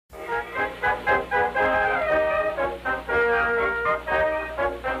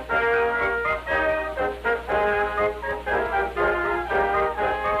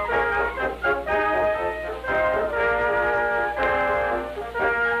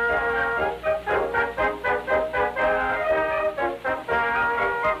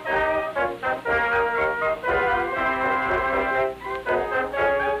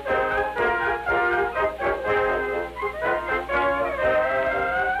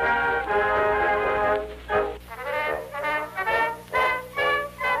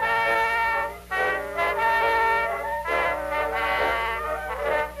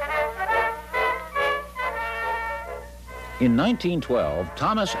In 1912,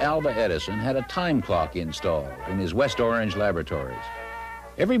 Thomas Alva Edison had a time clock installed in his West Orange laboratories.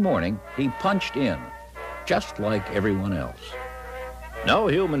 Every morning, he punched in, just like everyone else. No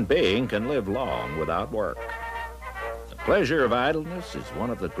human being can live long without work. The pleasure of idleness is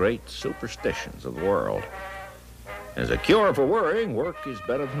one of the great superstitions of the world. As a cure for worrying, work is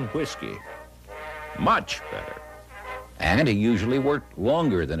better than whiskey. Much better. And he usually worked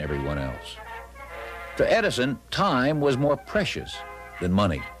longer than everyone else. To Edison, time was more precious than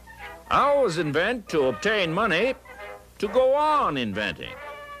money. I always invent to obtain money to go on inventing.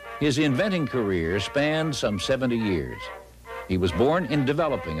 His inventing career spanned some 70 years. He was born in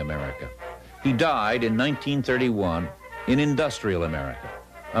developing America. He died in 1931 in industrial America,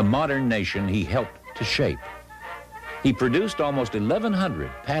 a modern nation he helped to shape. He produced almost 1,100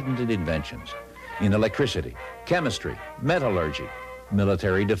 patented inventions in electricity, chemistry, metallurgy,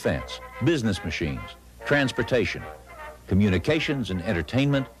 military defense, business machines, transportation, communications and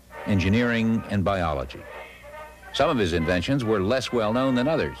entertainment, engineering and biology. Some of his inventions were less well known than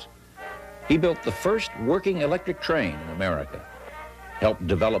others. He built the first working electric train in America, helped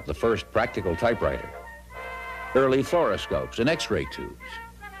develop the first practical typewriter, early fluoroscopes and X-ray tubes.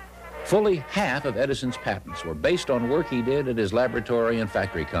 Fully half of Edison's patents were based on work he did at his laboratory and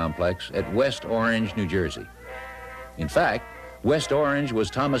factory complex at West Orange, New Jersey. In fact, West Orange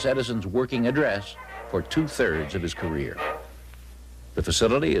was Thomas Edison's working address for 2/3 of his career. The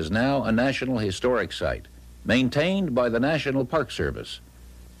facility is now a National Historic Site, maintained by the National Park Service.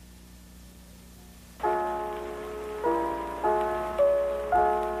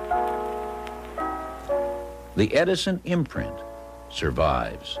 The Edison imprint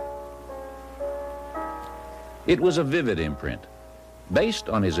survives. It was a vivid imprint, based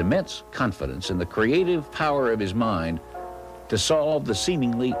on his immense confidence in the creative power of his mind to solve the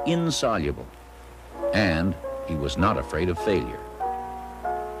seemingly insoluble. And he was not afraid of failure.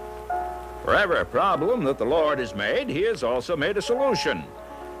 For every problem that the Lord has made, he has also made a solution.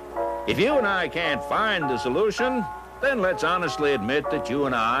 If you and I can't find the solution, then let's honestly admit that you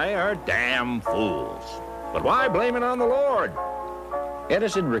and I are damn fools. But why blame it on the Lord?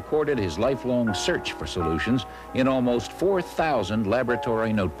 Edison recorded his lifelong search for solutions in almost 4,000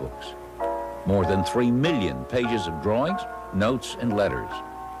 laboratory notebooks, more than 3 million pages of drawings, notes, and letters.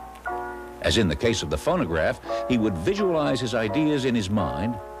 As in the case of the phonograph, he would visualize his ideas in his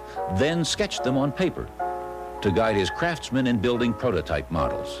mind, then sketch them on paper to guide his craftsmen in building prototype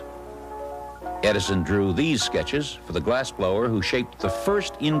models. Edison drew these sketches for the glassblower who shaped the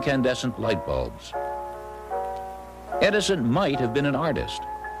first incandescent light bulbs. Edison might have been an artist,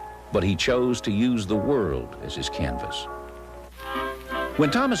 but he chose to use the world as his canvas.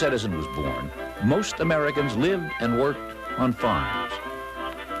 When Thomas Edison was born, most Americans lived and worked on farms.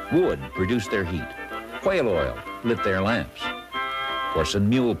 Wood produced their heat. Whale oil lit their lamps. Horse and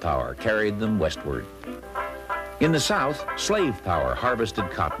mule power carried them westward. In the South, slave power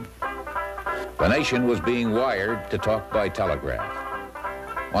harvested cotton. The nation was being wired to talk by telegraph.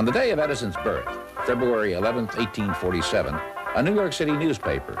 On the day of Edison's birth, February 11th, 1847, a New York City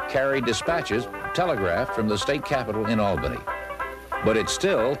newspaper carried dispatches telegraphed from the state capitol in Albany. But it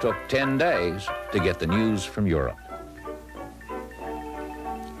still took 10 days to get the news from Europe.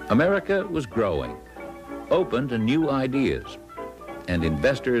 America was growing, open to new ideas, and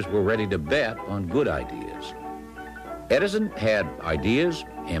investors were ready to bet on good ideas. Edison had ideas,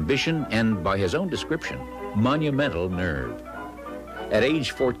 ambition, and by his own description, monumental nerve. At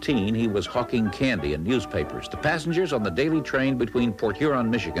age 14, he was hawking candy and newspapers to passengers on the daily train between Port Huron,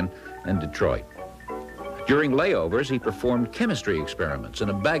 Michigan, and Detroit. During layovers, he performed chemistry experiments in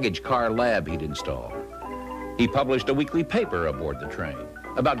a baggage car lab he'd installed. He published a weekly paper aboard the train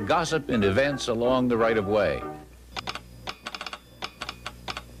about gossip and events along the right-of-way.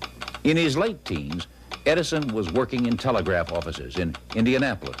 In his late teens, Edison was working in telegraph offices in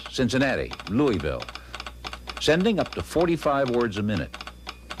Indianapolis, Cincinnati, Louisville, sending up to 45 words a minute,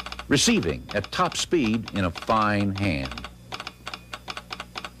 receiving at top speed in a fine hand.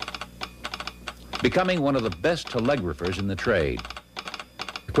 Becoming one of the best telegraphers in the trade.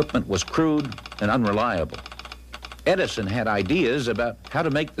 Equipment was crude and unreliable. Edison had ideas about how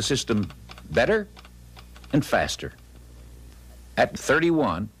to make the system better and faster. At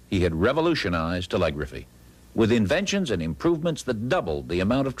 31, he had revolutionized telegraphy with inventions and improvements that doubled the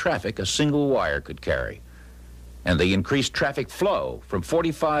amount of traffic a single wire could carry. And they increased traffic flow from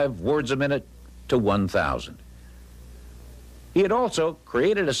 45 words a minute to 1,000. He had also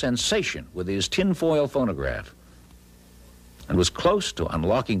created a sensation with his tinfoil phonograph and was close to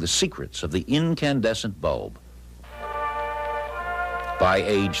unlocking the secrets of the incandescent bulb. By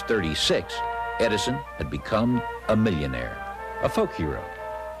age 36, Edison had become a millionaire, a folk hero,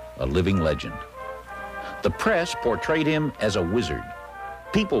 a living legend. The press portrayed him as a wizard.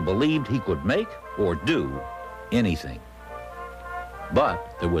 People believed he could make or do anything.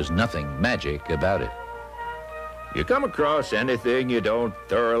 But there was nothing magic about it. You come across anything you don't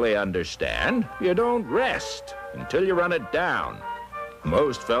thoroughly understand, you don't rest until you run it down.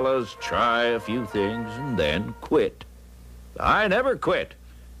 Most fellows try a few things and then quit. I never quit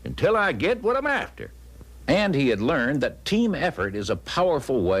until I get what I'm after. And he had learned that team effort is a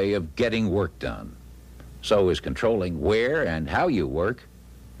powerful way of getting work done. So is controlling where and how you work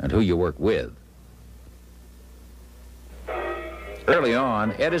and who you work with. Early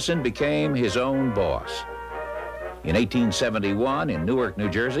on, Edison became his own boss. In 1871, in Newark, New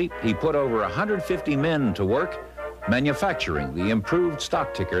Jersey, he put over 150 men to work manufacturing the improved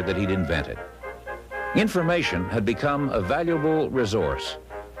stock ticker that he'd invented. Information had become a valuable resource,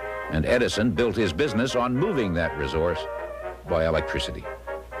 and Edison built his business on moving that resource by electricity.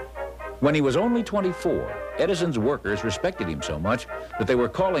 When he was only 24, Edison's workers respected him so much that they were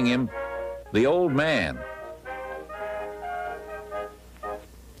calling him the old man.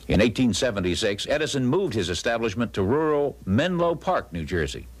 In 1876, Edison moved his establishment to rural Menlo Park, New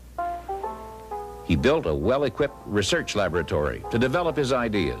Jersey. He built a well-equipped research laboratory to develop his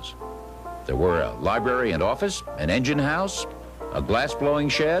ideas. There were a library and office, an engine house, a glass-blowing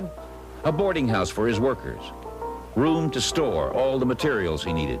shed, a boarding house for his workers, room to store all the materials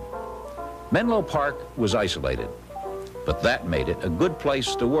he needed. Menlo Park was isolated, but that made it a good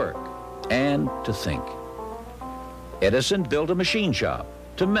place to work and to think. Edison built a machine shop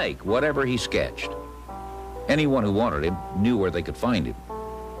to make whatever he sketched. Anyone who wanted him knew where they could find him.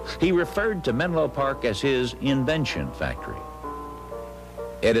 He referred to Menlo Park as his invention factory.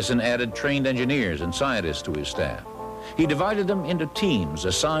 Edison added trained engineers and scientists to his staff. He divided them into teams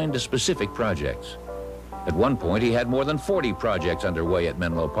assigned to specific projects. At one point, he had more than 40 projects underway at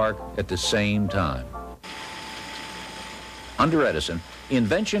Menlo Park at the same time. Under Edison,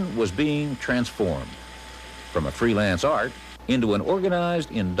 invention was being transformed from a freelance art into an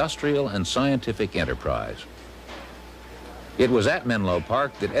organized industrial and scientific enterprise. It was at Menlo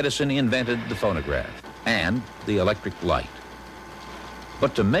Park that Edison invented the phonograph and the electric light.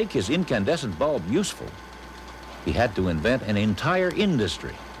 But to make his incandescent bulb useful, he had to invent an entire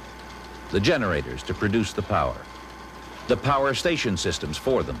industry. The generators to produce the power station systems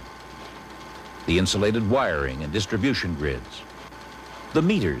for them, the insulated wiring and distribution grids, the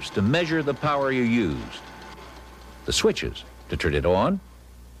meters to measure the power you used, the switches to turn it on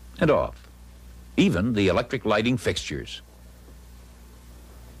and off, even the electric lighting fixtures.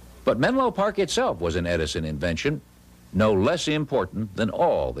 But Menlo Park itself was an Edison invention, no less important than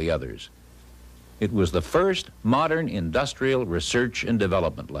all the others. It was the first modern industrial research and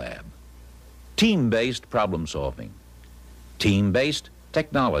development lab. Team-based problem solving, team-based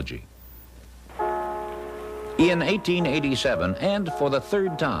technology. In 1887, and for the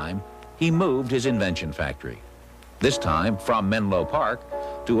third time, he moved his invention factory, this time from Menlo Park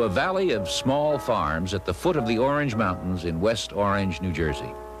to a valley of small farms at the foot of the Orange Mountains in West Orange, New Jersey.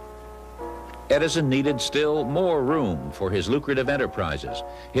 Edison needed still more room for his lucrative enterprises,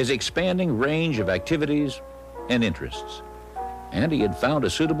 his expanding range of activities and interests. And he had found a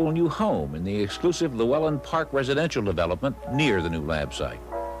suitable new home in the exclusive Llewellyn Park residential development near the new lab site.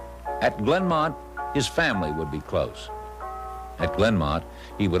 At Glenmont, his family would be close. At Glenmont,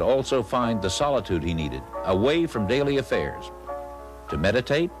 he would also find the solitude he needed, away from daily affairs, to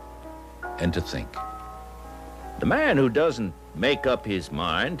meditate and to think. The man who doesn't make up his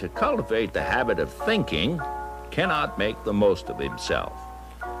mind to cultivate the habit of thinking cannot make the most of himself.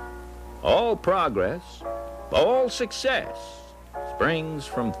 All progress, all success springs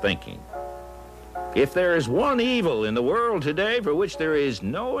from thinking. If there is one evil in the world today for which there is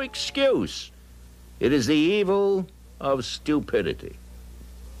no excuse, it is the evil of stupidity.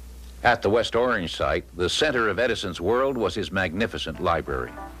 At the West Orange site, the center of Edison's world was his magnificent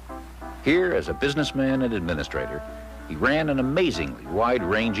library. Here, as a businessman and administrator, he ran an amazingly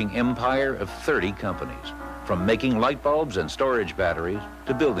wide-ranging empire of 30 companies, from making light bulbs and storage batteries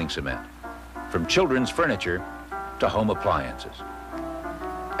to building cement, from children's furniture to home appliances.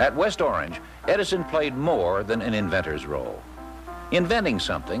 At West Orange, Edison played more than an inventor's role. Inventing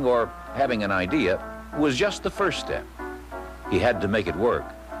something or having an idea was just the first step. He had to make it work,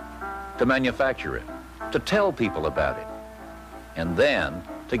 to manufacture it, to tell people about it, and then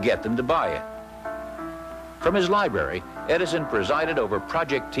to get them to buy it. From his library, Edison presided over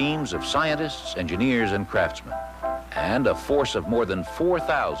project teams of scientists, engineers, and craftsmen, and a force of more than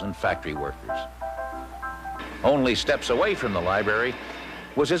 4,000 factory workers. Only steps away from the library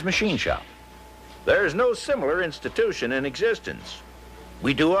was his machine shop, There's no similar institution in existence.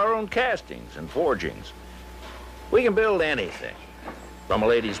 We do our own castings and forgings. We can build anything, from a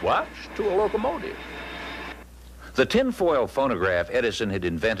lady's watch to a locomotive. The tinfoil phonograph Edison had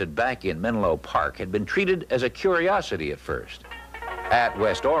invented back in Menlo Park had been treated as a curiosity at first. At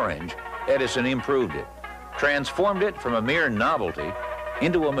West Orange, Edison improved it, transformed it from a mere novelty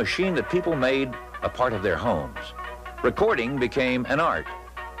into a machine that people made a part of their homes. Recording became an art,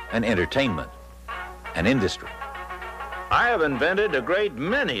 an entertainment, an industry. I have invented a great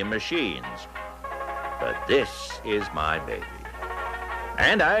many machines, but this is my baby.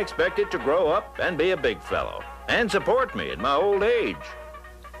 And I expect it to grow up and be a big fellow and support me in my old age.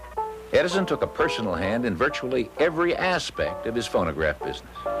 Edison took a personal hand in virtually every aspect of his phonograph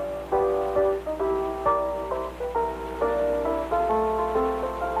business.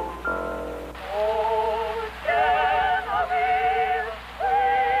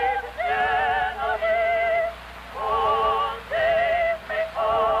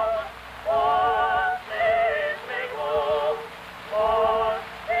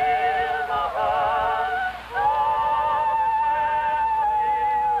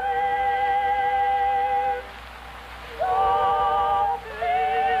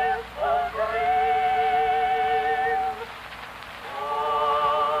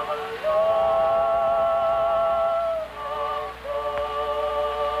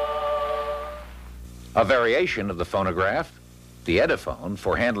 A variation of the phonograph, the Ediphone,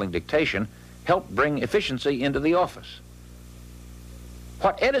 for handling dictation, helped bring efficiency into the office.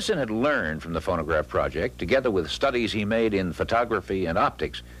 What Edison had learned from the phonograph project, together with studies he made in photography and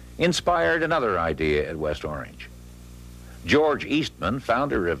optics, inspired another idea at West Orange. George Eastman,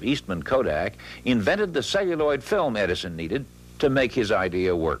 founder of Eastman Kodak, invented the celluloid film Edison needed to make his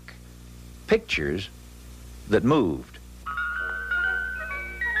idea work. Pictures that moved.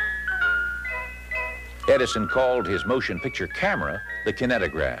 Edison called his motion picture camera the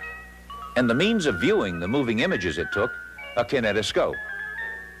kinetograph, and the means of viewing the moving images it took a kinetoscope.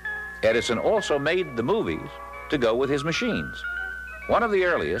 Edison also made the movies to go with his machines. One of the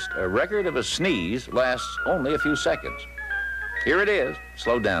earliest, a record of a sneeze, lasts only a few seconds. Here it is,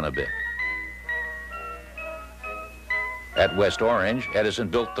 slowed down a bit. At West Orange, Edison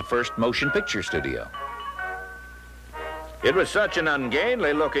built the first motion picture studio. It was such an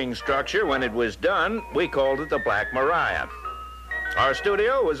ungainly-looking structure when it was done, we called it the Black Maria. Our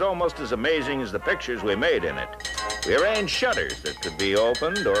studio was almost as amazing as the pictures we made in it. We arranged shutters that could be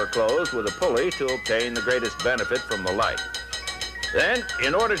opened or closed with a pulley to obtain the greatest benefit from the light. Then,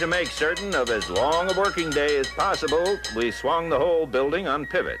 in order to make certain of as long a working day as possible, we swung the whole building on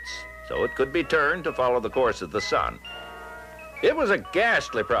pivots, so it could be turned to follow the course of the sun. It was a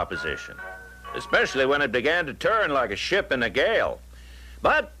ghastly proposition, especially when it began to turn like a ship in a gale.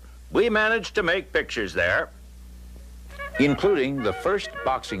 But we managed to make pictures there. Including the first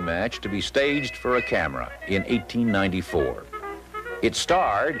boxing match to be staged for a camera in 1894. It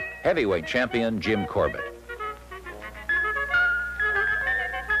starred heavyweight champion Jim Corbett.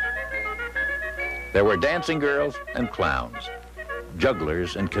 There were dancing girls and clowns,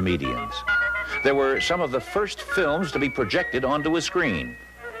 jugglers and comedians. There were some of the first films to be projected onto a screen.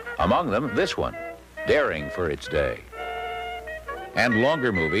 Among them, this one, daring for its day. And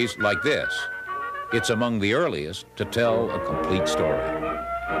longer movies like this. It's among the earliest to tell a complete story.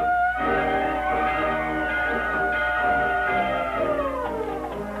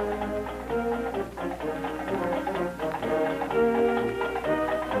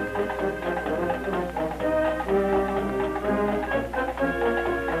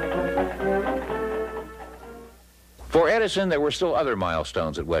 For Edison, there were still other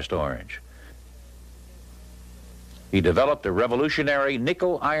milestones at West Orange. He developed a revolutionary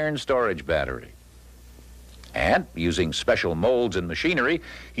nickel iron storage battery. And, using special molds and machinery,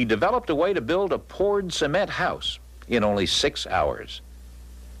 he developed a way to build a poured cement house in only 6 hours.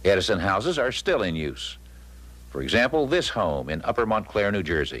 Edison houses are still in use. For example, this home in Upper Montclair, New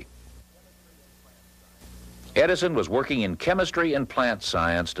Jersey. Edison was working in chemistry and plant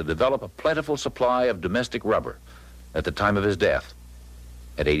science to develop a plentiful supply of domestic rubber at the time of his death,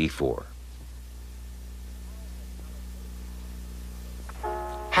 at 84.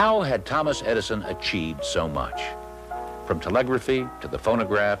 How had Thomas Edison achieved so much? From telegraphy to the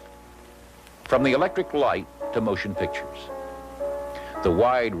phonograph, from the electric light to motion pictures. The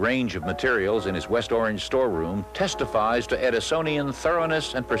wide range of materials in his West Orange storeroom testifies to Edisonian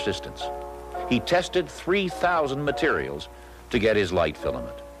thoroughness and persistence. He tested 3,000 materials to get his light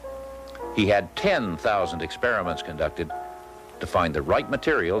filament. He had 10,000 experiments conducted to find the right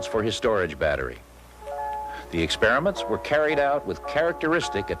materials for his storage battery. The experiments were carried out with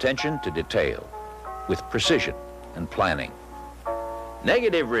characteristic attention to detail. with precision and planning.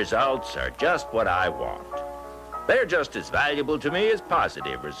 Negative results are just what I want. They're just as valuable to me as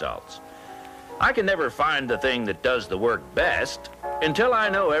positive results. I can never find the thing that does the work best until I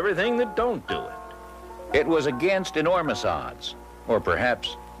know everything that don't do it. It was against enormous odds, or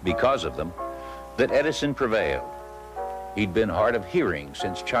perhaps because of them, that Edison prevailed. He'd been hard of hearing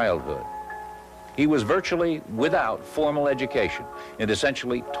since childhood. He was virtually without formal education and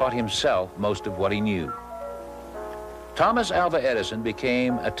essentially taught himself most of what he knew. Thomas Alva Edison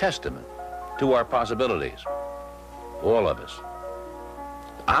became a testament to our possibilities, all of us.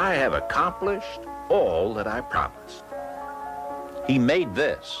 I have accomplished all that I promised. He made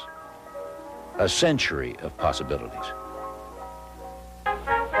this a century of possibilities.